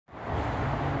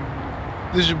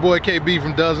This is your boy KB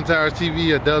from Dubs and Tires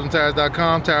TV at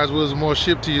dubsandtires.com. Tires, wheels, and more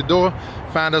shipped to your door.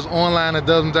 Find us online at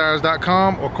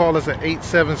dubsandtires.com or call us at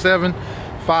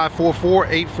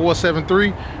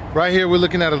 877-544-8473. Right here we're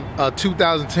looking at a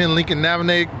 2010 Lincoln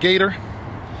Navigator.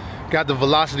 Got the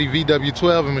Velocity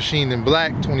VW12 and machined in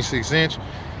black, 26-inch.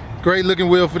 Great looking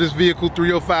wheel for this vehicle,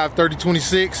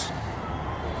 305-3026.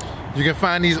 You can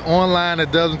find these online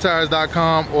at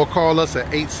dubsandtires.com or call us at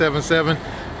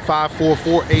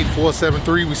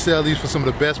 877-544-8473. We sell these for some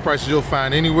of the best prices you'll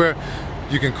find anywhere.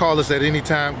 You can call us at any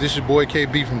time. This is your boy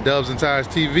KB from Dubs and Tires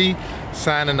TV,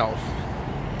 signing off.